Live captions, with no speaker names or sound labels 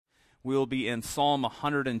We will be in Psalm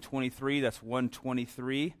 123, that's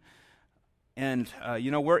 123. And,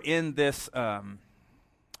 we're in this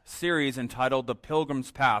series entitled The Pilgrim's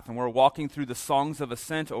Path, and we're walking through the Songs of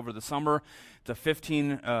Ascent over the summer. It's a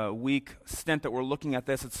 15-week stint that we're looking at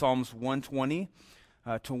this. It's Psalms 120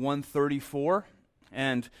 to 134.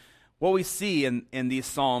 And what we see in these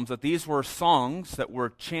Psalms, that these were songs that were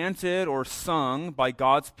chanted or sung by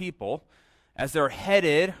God's people as they're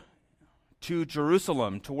headed to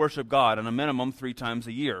Jerusalem to worship God, on a minimum 3 times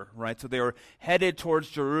a year, right? So they were headed towards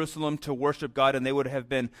Jerusalem to worship God, and they would have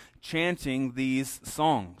been chanting these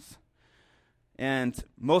songs. And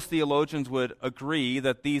most theologians would agree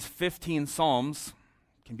that these 15 psalms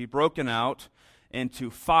can be broken out into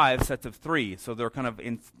 5 sets of 3. So they're kind of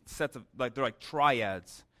in sets of, they're like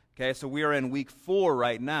triads. Okay, so we are in week 4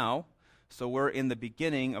 right now. So we're in the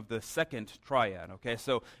beginning of the second triad. Okay,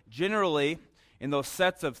 so generally in those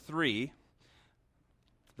sets of 3,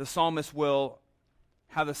 the psalmist will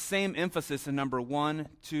have the same emphasis in number 1,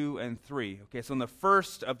 2, and 3. Okay, so in the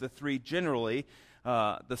first of the 3, generally,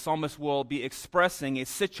 the psalmist will be expressing a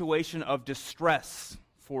situation of distress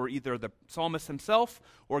for either the psalmist himself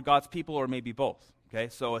or God's people, or maybe both. Okay,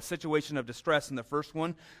 so a situation of distress in the first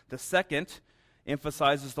one. The second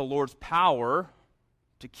emphasizes the Lord's power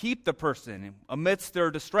to keep the person amidst their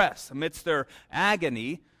distress, amidst their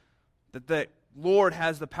agony, that the Lord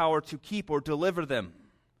has the power to keep or deliver them.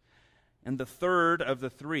 And the third of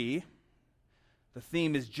the 3, the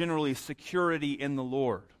theme is generally security in the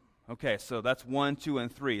Lord. Okay, so that's 1, 2,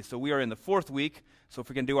 and 3. So we are in the 4th week. So if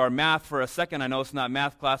we can do our math for a second, I know it's not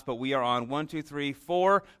math class, but we are on 1, 2, 3,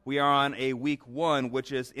 4. We are on a week 1,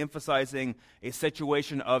 which is emphasizing a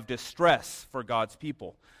situation of distress for God's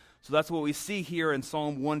people. So that's what we see here in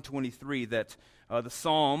Psalm 123, that the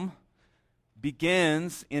psalm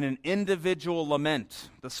begins in an individual lament.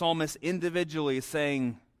 The psalmist individually is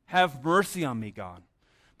saying, "Have mercy on me, God."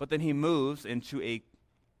 But then he moves into a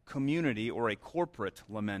community or a corporate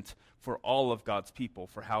lament for all of God's people,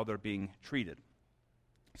 for how they're being treated.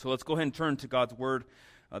 So let's go ahead and turn to God's Word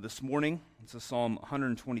this morning. This is Psalm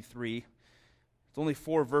 123. It's only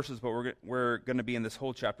 4 verses, but we're going to be in this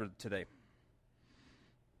whole chapter today.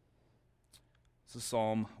 This is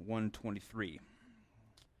Psalm 123.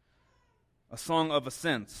 A song of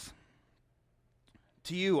ascents.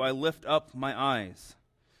 To you I lift up my eyes.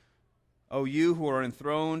 O you who are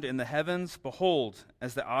enthroned in the heavens, behold,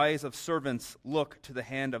 as the eyes of servants look to the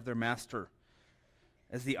hand of their master,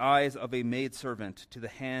 as the eyes of a maidservant to the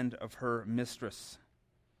hand of her mistress.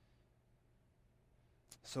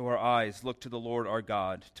 So our eyes look to the Lord our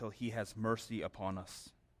God, till he has mercy upon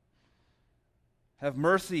us. Have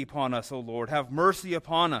mercy upon us, O Lord, have mercy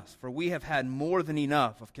upon us, for we have had more than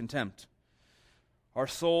enough of contempt. Our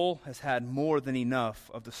soul has had more than enough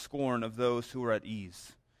of the scorn of those who are at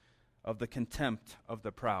ease, of the contempt of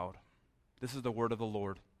the proud. This is the word of the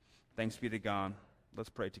Lord. Thanks be to God. Let's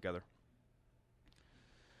pray together.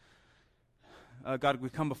 God, we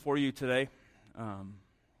come before you today,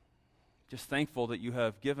 just thankful that you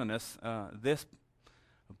have given us this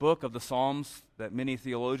book of the Psalms that many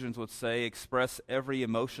theologians would say express every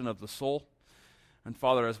emotion of the soul. And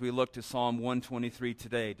Father, as we look to Psalm 123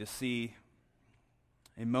 today to see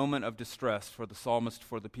a moment of distress for the psalmist,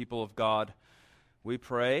 for the people of God, we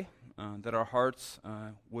pray that our hearts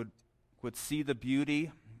would see the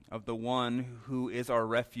beauty of the one who is our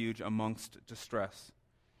refuge amongst distress.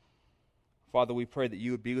 Father, we pray that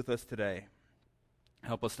you would be with us today.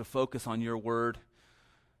 Help us to focus on your word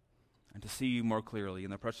and to see you more clearly.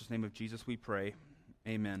 In the precious name of Jesus we pray.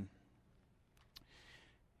 Amen.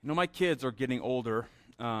 You know, my kids are getting older.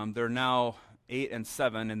 They're now 8 and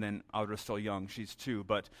 7, and then Audra's still young. She's 2,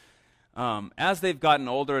 but as they've gotten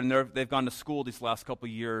older and they've gone to school these last couple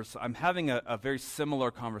of years, I'm having a very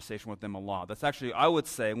similar conversation with them a lot. That's actually, I would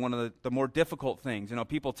say, one of the more difficult things. You know,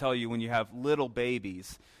 people tell you when you have little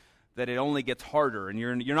babies that it only gets harder, and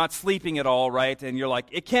you're not sleeping at all, right? And you're like,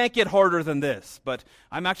 it can't get harder than this. But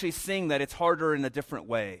I'm actually seeing that it's harder in a different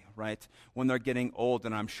way, right? When they're getting old,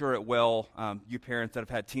 and I'm sure it will. You parents that have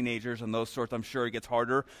had teenagers and those sorts, I'm sure it gets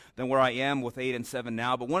harder than where I am with 8 and 7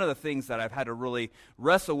 now. But one of the things that I've had to really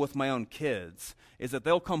wrestle with my own kids is that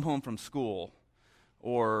they'll come home from school,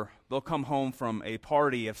 or they'll come home from a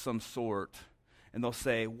party of some sort, and they'll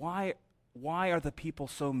say, why are the people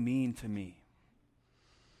so mean to me?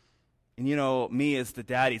 And you know, me as the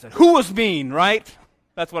daddy said, who was mean, right?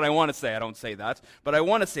 That's what I want to say. I don't say that, but I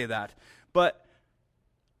want to say that. But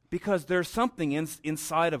because there's something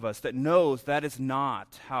inside of us that knows that is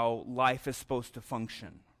not how life is supposed to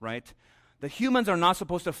function, right? The humans are not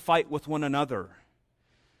supposed to fight with one another.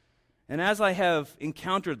 And as I have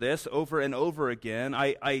encountered this over and over again,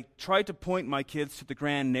 I try to point my kids to the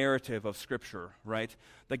grand narrative of Scripture, right?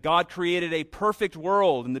 That God created a perfect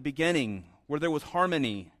world in the beginning where there was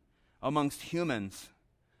harmony amongst humans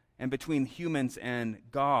and between humans and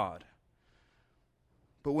God.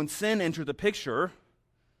 But when sin entered the picture,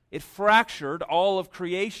 it fractured all of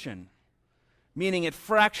creation, meaning it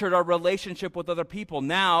fractured our relationship with other people.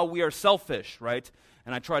 Now we are selfish, right?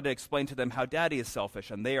 And I tried to explain to them how Daddy is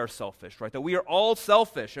selfish and they are selfish, right? That we are all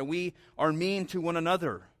selfish and we are mean to one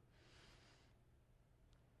another.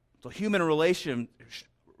 So human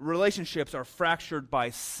relationships are fractured by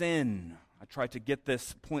sin. I tried to get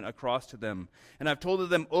this point across to them. And I've told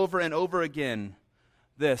them over and over again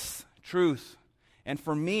this truth. And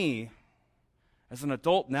for me, as an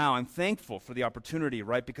adult now, I'm thankful for the opportunity,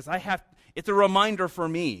 right? Because it's a reminder for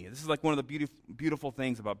me. This is like one of the beautiful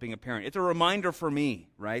things about being a parent. It's a reminder for me,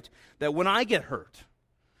 right? That when I get hurt,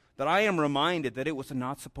 that I am reminded that it was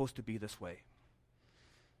not supposed to be this way.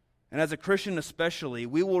 And as a Christian especially,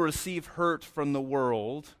 we will receive hurt from the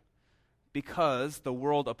world because the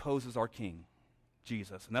world opposes our King,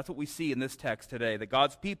 Jesus. And that's what we see in this text today, that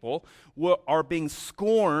God's people are being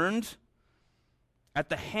scorned at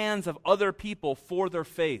the hands of other people for their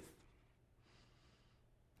faith.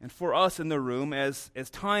 And for us in the room, as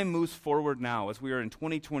time moves forward now, as we are in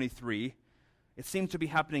 2023, it seems to be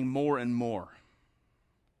happening more and more.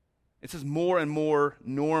 This is more and more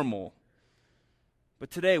normal. But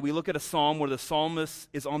today we look at a psalm where the psalmist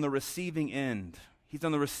is on the receiving end. He's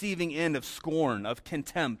on the receiving end of scorn, of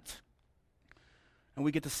contempt. And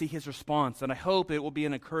we get to see his response. And I hope it will be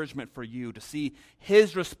an encouragement for you to see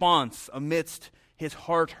his response amidst his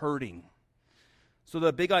heart hurting. So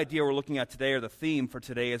the big idea we're looking at today, or the theme for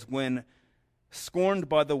today, is when scorned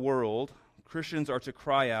by the world, Christians are to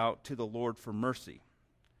cry out to the Lord for mercy.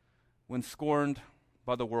 When scorned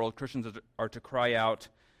by the world, Christians are to cry out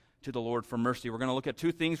to the Lord for mercy. We're going to look at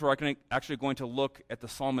two things. We're actually going to look at the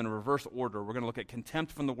psalm in reverse order. We're going to look at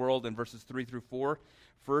contempt from the world in verses 3 through 4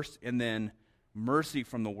 first, and then mercy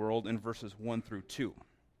from the world in verses 1 through 2.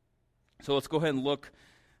 So let's go ahead and look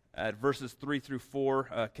at verses 3 through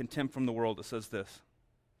 4, contempt from the world. It says this: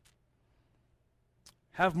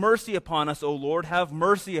 "Have mercy upon us, O Lord, have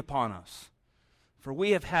mercy upon us, for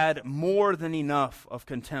we have had more than enough of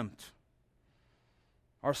contempt.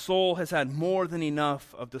 Our soul has had more than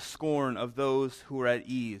enough of the scorn of those who are at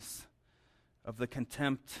ease, of the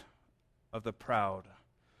contempt of the proud."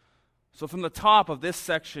 So from the top of this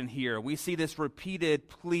section here, we see this repeated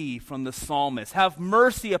plea from the psalmist. Have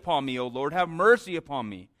mercy upon me, O Lord, have mercy upon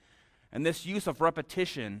me. And this use of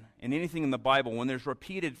repetition in anything in the Bible, when there's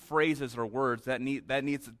repeated phrases or words, that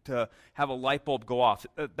needs to have a light bulb go off.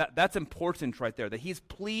 That's important right there, that he's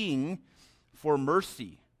pleading for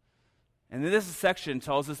mercy. And this section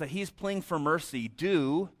tells us that he's pleading for mercy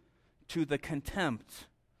due to the contempt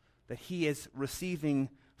that he is receiving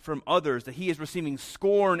from others, that he is receiving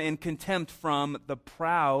scorn and contempt from the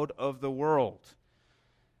proud of the world.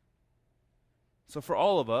 So for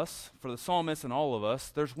all of us, for the psalmist and all of us,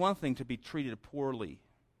 there's one thing to be treated poorly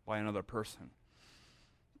by another person.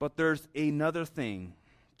 But there's another thing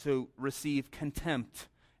to receive contempt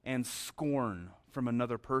and scorn from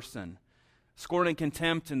another person. Scorn and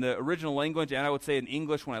contempt in the original language, and I would say in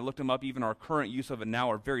English, when I looked them up, even our current use of it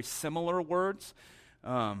now, are very similar words.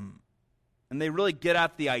 And they really get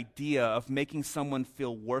at the idea of making someone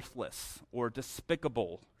feel worthless or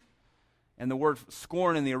despicable. And the word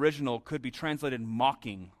scorn in the original could be translated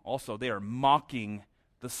mocking also. They are mocking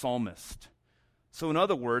the psalmist. So in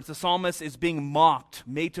other words, the psalmist is being mocked,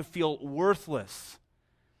 made to feel worthless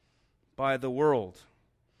by the world.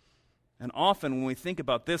 And often when we think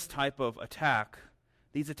about this type of attack,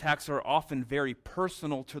 these attacks are often very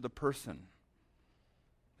personal to the person.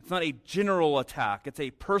 It's not a general attack. It's a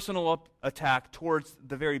personal attack towards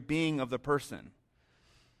the very being of the person.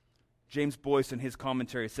 James Boyce in his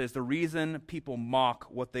commentary says, the reason people mock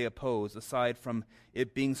what they oppose, aside from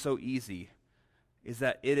it being so easy, is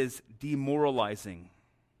that it is demoralizing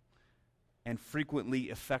and frequently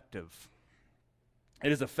effective.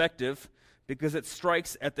 It is effective because it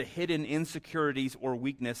strikes at the hidden insecurities or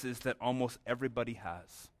weaknesses that almost everybody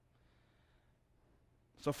has.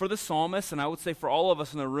 So for the psalmist, and I would say for all of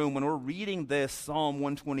us in the room, when we're reading this Psalm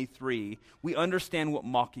 123, we understand what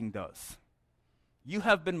mocking does. You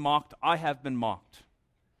have been mocked, I have been mocked.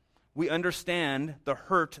 We understand the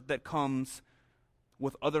hurt that comes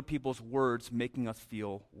with other people's words making us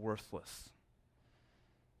feel worthless.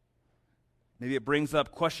 Maybe it brings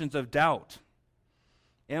up questions of doubt.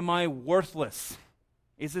 Am I worthless?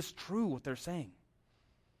 Is this true what they're saying?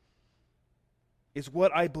 Is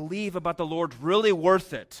what I believe about the Lord really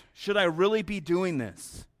worth it? Should I really be doing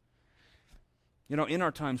this? You know, in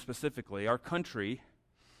our time specifically, our country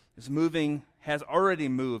has already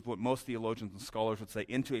moved, what most theologians and scholars would say,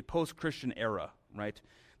 into a post-Christian era, right?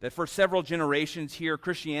 That for several generations here,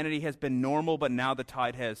 Christianity has been normal, but now the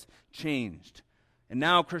tide has changed. And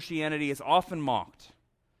now Christianity is often mocked.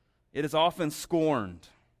 It is often scorned.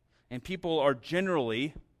 And people are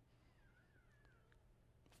generally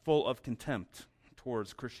full of contempt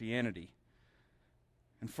towards Christianity.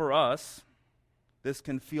 And for us, this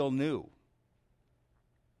can feel new.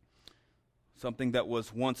 Something that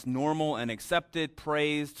was once normal and accepted,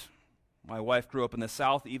 praised. My wife grew up in the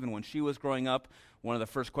South. Even when she was growing up, one of the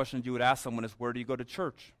first questions you would ask someone is, where do you go to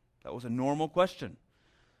church? That was a normal question.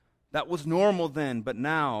 That was normal then, but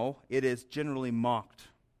now it is generally mocked.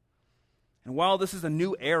 And while this is a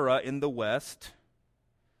new era in the West,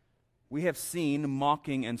 we have seen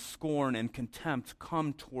mocking and scorn and contempt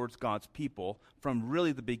come towards God's people from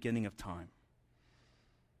really the beginning of time.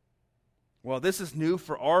 While this is new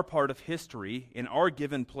for our part of history, in our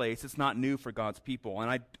given place, it's not new for God's people.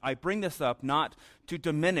 And I bring this up not to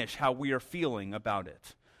diminish how we are feeling about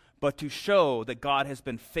it, but to show that God has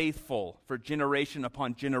been faithful for generation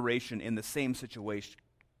upon generation in the same situation.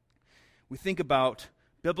 We think about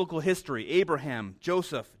biblical history: Abraham,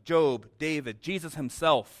 Joseph, Job, David, Jesus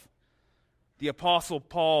himself, the Apostle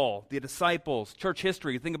Paul, the disciples, church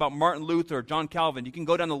history. Think about Martin Luther, John Calvin. You can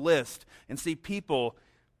go down the list and see people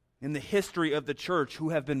in the history of the church who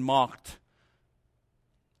have been mocked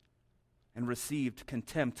and received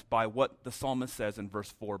contempt by what the psalmist says in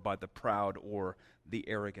verse 4, by the proud or the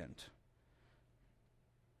arrogant.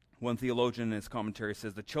 One theologian in his commentary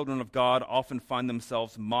says, the children of God often find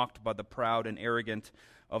themselves mocked by the proud and arrogant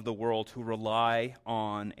of the world who rely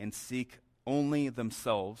on and seek only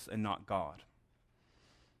themselves and not God.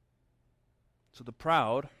 So the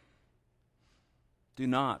proud do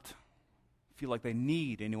not feel like they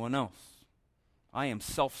need anyone else. I am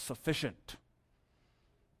self-sufficient.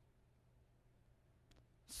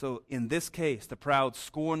 So in this case, the proud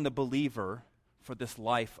scorn the believer for this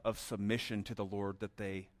life of submission to the Lord that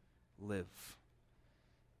they live.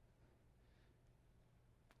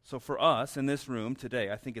 So for us in this room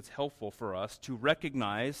today, I think it's helpful for us to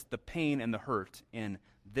recognize the pain and the hurt in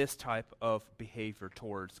this type of behavior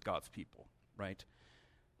towards God's people, right?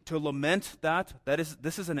 To lament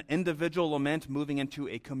this is an individual lament moving into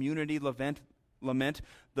a community lament,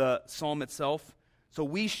 the psalm itself. So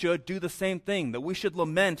we should do the same thing, that we should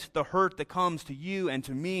lament the hurt that comes to you and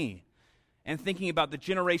to me, and thinking about the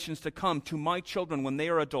generations to come, to my children when they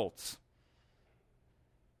are adults.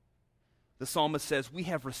 The psalmist says, we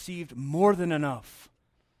have received more than enough.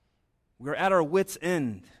 We're at our wits'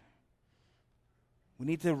 end. We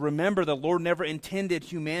need to remember the Lord never intended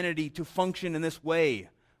humanity to function in this way.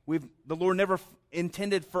 The Lord never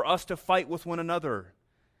intended for us to fight with one another.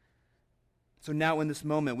 So now in this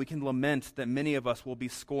moment, we can lament that many of us will be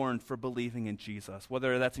scorned for believing in Jesus,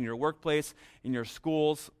 whether that's in your workplace, in your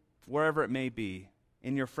schools, wherever it may be,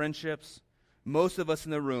 in your friendships. Most of us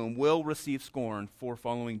in the room will receive scorn for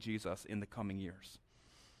following Jesus in the coming years.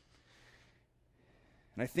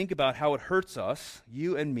 And I think about how it hurts us,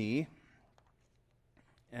 you and me,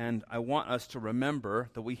 and I want us to remember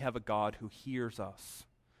that we have a God who hears us.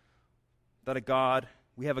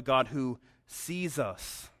 We have a God who sees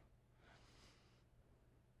us.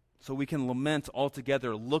 So we can lament all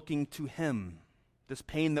together, looking to Him, this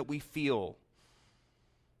pain that we feel.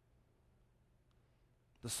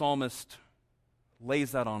 The psalmist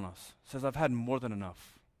lays that on us, says, I've had more than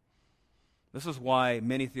enough. This is why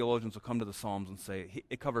many theologians will come to the Psalms and say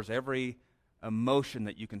it covers every emotion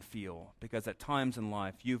that you can feel, because at times in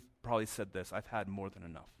life, you've probably said this, I've had more than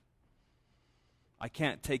enough. I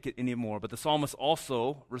can't take it anymore. But the psalmist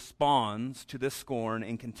also responds to this scorn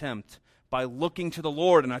and contempt by looking to the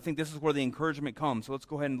Lord, and I think this is where the encouragement comes. So let's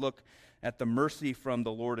go ahead and look at the mercy from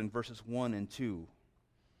the Lord in verses 1 and 2.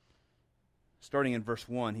 Starting in verse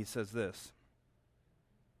 1, he says this,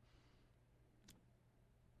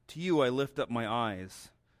 to you I lift up my eyes,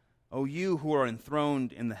 O you who are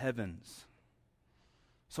enthroned in the heavens.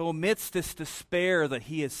 So amidst this despair that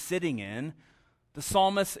he is sitting in, the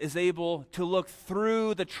psalmist is able to look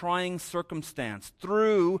through the trying circumstance,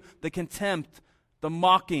 through the contempt, the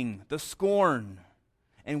mocking, the scorn.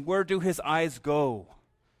 And where do his eyes go?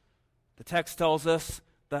 The text tells us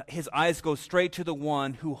that his eyes go straight to the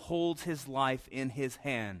one who holds his life in his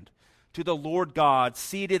hand, to the Lord God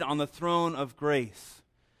seated on the throne of grace.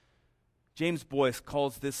 James Boyce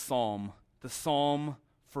calls this psalm the psalm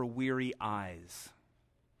for weary eyes.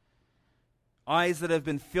 eyes that have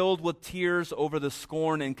been filled with tears over the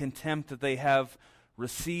scorn and contempt that they have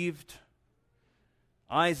received,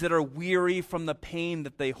 eyes that are weary from the pain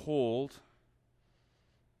that they hold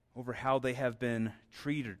over how they have been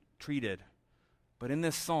treated. But in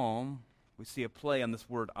this psalm, we see a play on this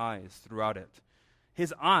word eyes throughout it.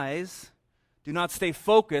 His eyes do not stay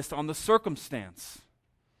focused on the circumstance.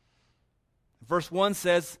 Verse 1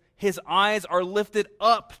 says, his eyes are lifted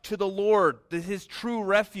up to the Lord, his true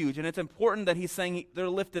refuge. And it's important that he's saying they're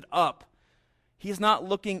lifted up. He's not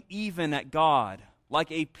looking even at God,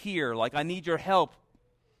 like a peer, like I need your help.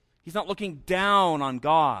 He's not looking down on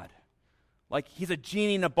God, like he's a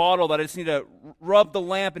genie in a bottle that I just need to rub the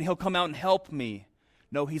lamp and he'll come out and help me.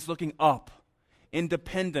 No, he's looking up in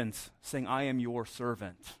dependence, saying, I am your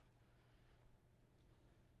servant.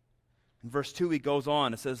 In verse 2, he goes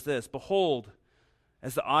on, it says this, behold,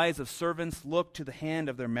 as the eyes of servants look to the hand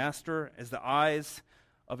of their master, as the eyes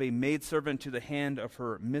of a maidservant to the hand of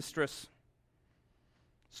her mistress,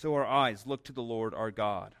 so our eyes look to the Lord our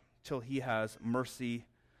God, till he has mercy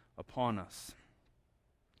upon us.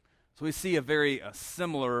 So we see a very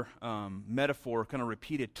similar metaphor kind of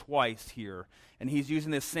repeated twice here, and he's using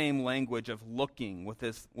this same language of looking with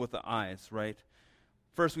the eyes, right?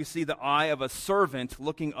 First, we see the eye of a servant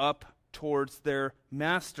looking up towards their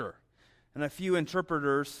master. And a few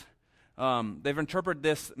interpreters, they've interpreted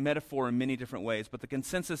this metaphor in many different ways, but the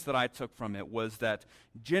consensus that I took from it was that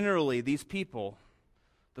generally these people,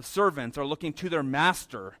 the servants, are looking to their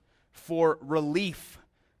master for relief,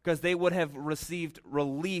 because they would have received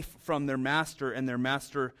relief from their master and their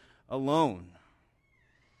master alone.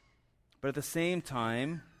 But at the same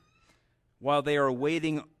time, while they are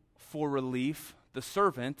waiting for relief, the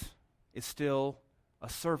servant is still a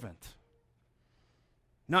servant.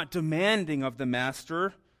 Not demanding of the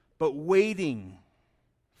master, but waiting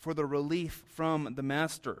for the relief from the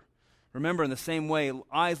master. Remember, in the same way,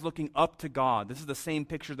 eyes looking up to God. This is the same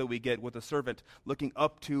picture that we get with a servant looking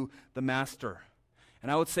up to the master. And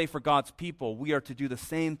I would say for God's people, we are to do the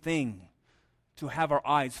same thing, to have our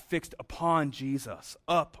eyes fixed upon Jesus,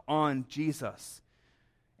 up on Jesus,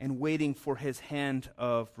 and waiting for his hand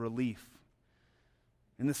of relief.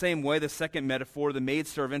 In the same way, the second metaphor, the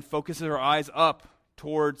maidservant focuses her eyes up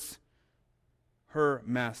towards her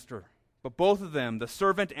master. But both of them, the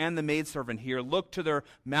servant and the maidservant here, look to their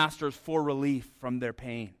masters for relief from their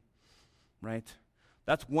pain, right?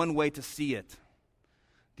 That's one way to see it.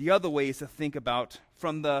 The other way is to think about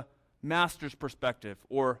from the master's perspective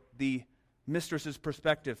or the mistress's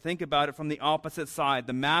perspective. Think about it from the opposite side.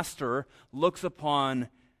 The master looks upon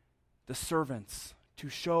the servants to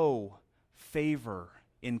show favor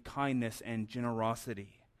in kindness and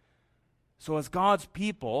generosity. So as God's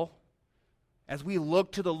people, as we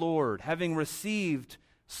look to the Lord, having received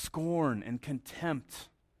scorn and contempt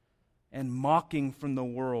and mocking from the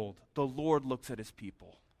world, the Lord looks at his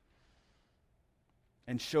people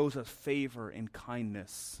and shows us favor in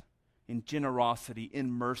kindness, in generosity,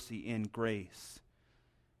 in mercy, in grace.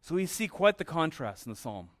 So we see quite the contrast in the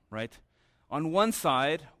psalm, right? On one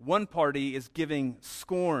side, one party is giving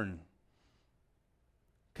scorn,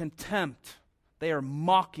 contempt. They are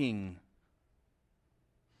mocking.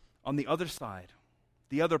 On the other side,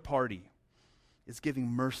 the other party is giving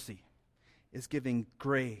mercy, is giving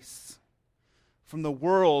grace. From the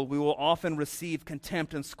world, we will often receive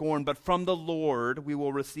contempt and scorn, but from the Lord, we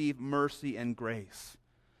will receive mercy and grace.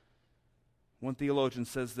 One theologian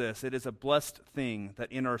says this, it is a blessed thing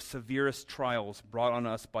that in our severest trials brought on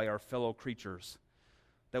us by our fellow creatures,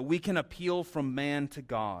 that we can appeal from man to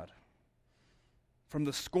God, from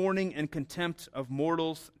the scorning and contempt of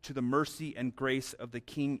mortals to the mercy and grace of the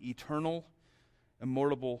King eternal,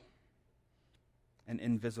 immortal, and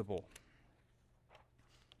invisible.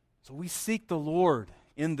 So we seek the Lord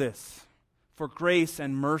in this for grace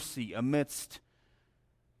and mercy amidst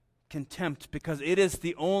contempt, because it is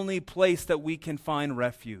the only place that we can find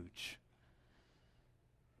refuge.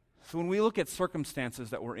 So when we look at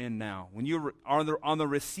circumstances that we're in now, when you are on the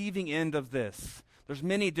receiving end of this, there's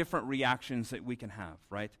many different reactions that we can have,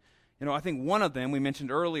 right? You know, I think one of them we mentioned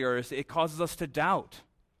earlier is it causes us to doubt,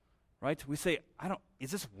 right? We say,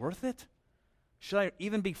 is this worth it? Should I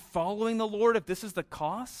even be following the Lord if this is the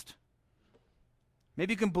cost?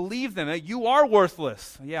 Maybe you can believe them. You are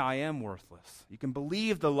worthless. Yeah, I am worthless. You can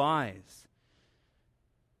believe the lies.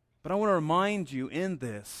 But I want to remind you in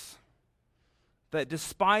this that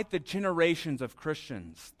despite the generations of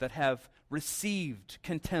Christians that have received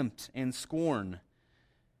contempt and scorn,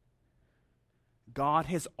 God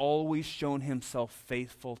has always shown himself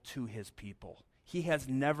faithful to his people. He has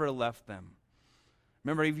never left them.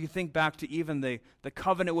 Remember, if you think back to even the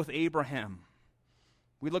covenant with Abraham,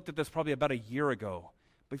 We looked at this probably about a year ago.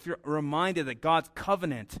 But if you're reminded that God's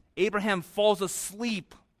covenant, Abraham falls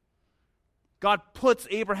asleep. God puts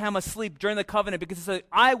Abraham asleep during the covenant because he said,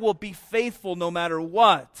 I will be faithful no matter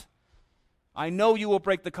what. I know you will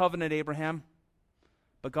break the covenant, Abraham.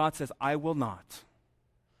 But God says, I will not.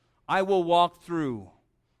 I will walk through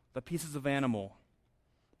the pieces of animal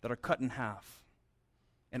that are cut in half.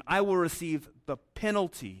 And I will receive the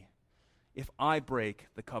penalty if I break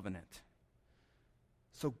the covenant.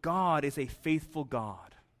 So God is a faithful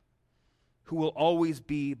God who will always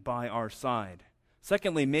be by our side.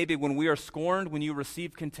 Secondly, maybe when we are scorned, when you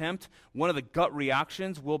receive contempt, one of the gut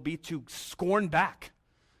reactions will be to scorn back,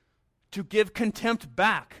 to give contempt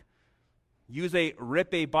back.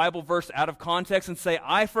 Rip a Bible verse out of context and say,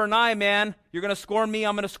 eye for an eye, man. You're going to scorn me,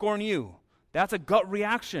 I'm going to scorn you. That's a gut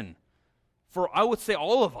reaction for, I would say,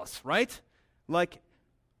 all of us, right?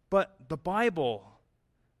 But the Bible,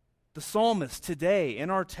 the psalmist today in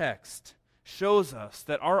our text shows us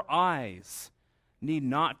that our eyes need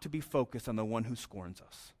not to be focused on the one who scorns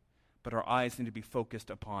us, but our eyes need to be focused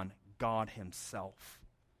upon God himself.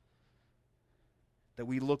 That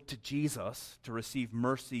we look to Jesus to receive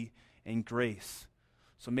mercy and grace.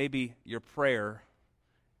 So maybe your prayer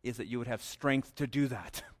is that you would have strength to do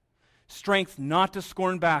that. Strength not to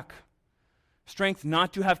scorn back. Strength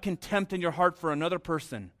not to have contempt in your heart for another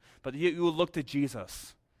person, but you will look to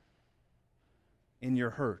Jesus in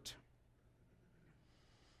your hurt.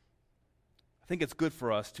 I think it's good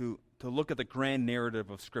for us to look at the grand narrative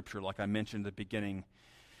of Scripture, like I mentioned at the beginning,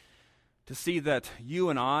 to see that you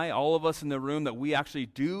and I, all of us in the room, that we actually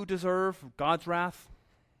do deserve God's wrath.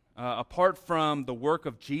 Apart from the work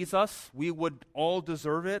of Jesus, we would all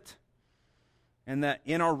deserve it. And that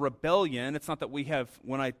in our rebellion, it's not that we have,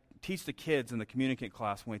 when I teach the kids in the communicant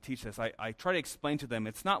class, when I teach this, I try to explain to them,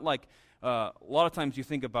 it's not like, a lot of times you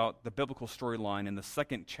think about the biblical storyline, and the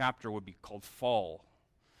second chapter would be called fall.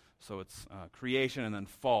 So it's creation and then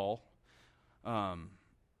fall.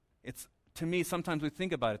 To me, sometimes we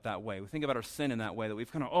think about it that way. We think about our sin in that way, that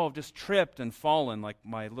we've kind of, just tripped and fallen, like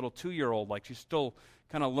my little 2-year-old, like she's still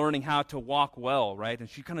kind of learning how to walk well, right? And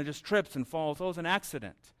she kind of just trips and falls. Oh, it's an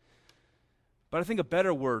accident. But I think a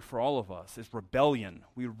better word for all of us is rebellion.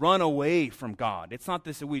 We run away from God. It's not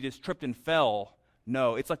this that we just tripped and fell.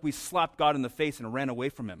 No, it's like we slapped God in the face and ran away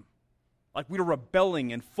from him. Like we were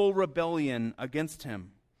rebelling in full rebellion against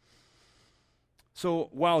him. So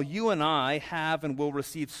while you and I have and will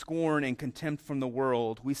receive scorn and contempt from the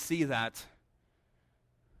world, we see that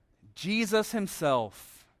Jesus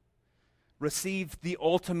himself received the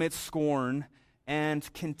ultimate scorn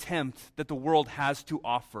and contempt that the world has to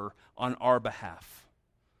offer on our behalf.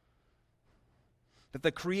 That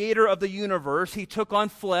the creator of the universe, he took on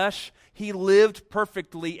flesh, he lived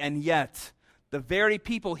perfectly, and yet the very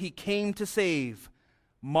people he came to save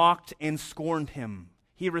mocked and scorned him.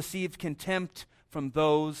 He received contempt from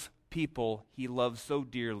those people he loves so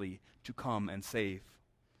dearly to come and save.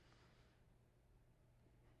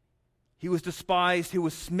 He was despised, he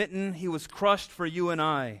was smitten, he was crushed for you and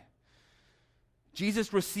I.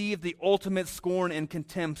 Jesus received the ultimate scorn and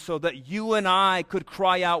contempt so that you and I could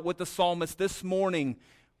cry out with the psalmist this morning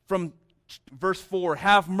from verse 4,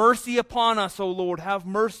 have mercy upon us, O Lord, have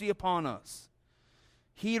mercy upon us.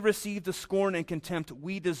 He received the scorn and contempt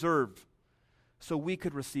we deserve so we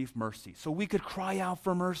could receive mercy, so we could cry out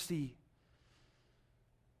for mercy.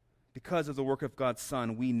 Because of the work of God's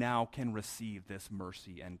Son, we now can receive this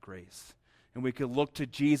mercy and grace. And we could look to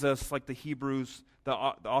Jesus like the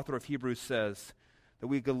author of Hebrews says, that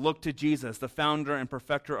we could look to Jesus, the founder and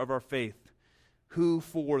perfecter of our faith, who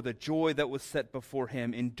for the joy that was set before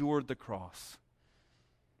him endured the cross,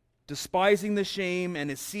 despising the shame, and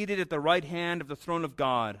is seated at the right hand of the throne of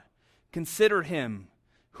God. Consider him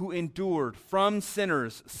who endured from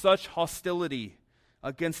sinners such hostility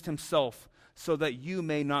against himself, so that you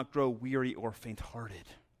may not grow weary or faint-hearted.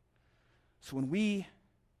 So when we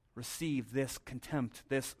receive this contempt,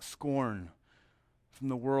 this scorn from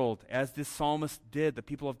the world, as this psalmist did, the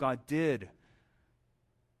people of God did,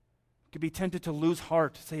 could be tempted to lose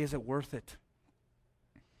heart, to say, is it worth it?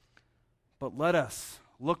 But let us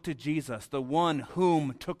look to Jesus, the one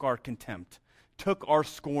whom took our contempt, took our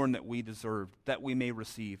scorn that we deserved, that we may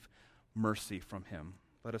receive mercy from him.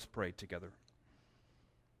 Let us pray together.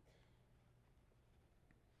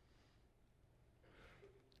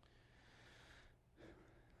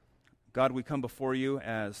 God, we come before you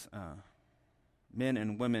as men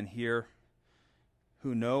and women here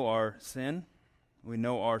who know our sin. We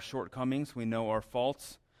know our shortcomings. We know our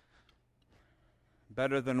faults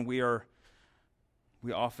better than we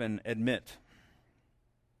often admit.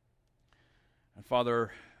 And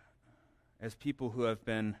Father, as people who have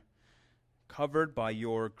been covered by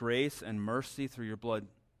your grace and mercy through your blood.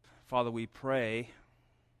 Father, we pray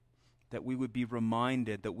that we would be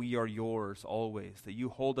reminded that we are yours always, that you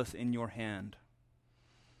hold us in your hand,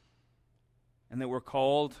 and that we're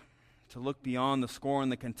called to look beyond the scorn,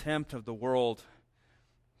 the contempt of the world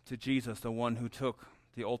to Jesus, the one who took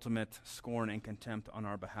the ultimate scorn and contempt on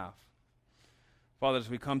our behalf. Father, as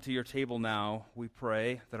we come to your table now, we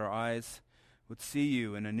pray that our eyes would see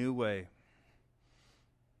you in a new way,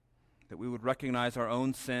 that we would recognize our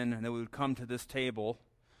own sin, and that we would come to this table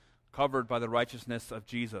covered by the righteousness of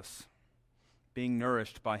Jesus, being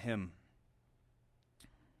nourished by him.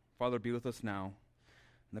 Father, be with us now.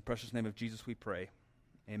 In the precious name of Jesus we pray.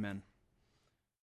 Amen.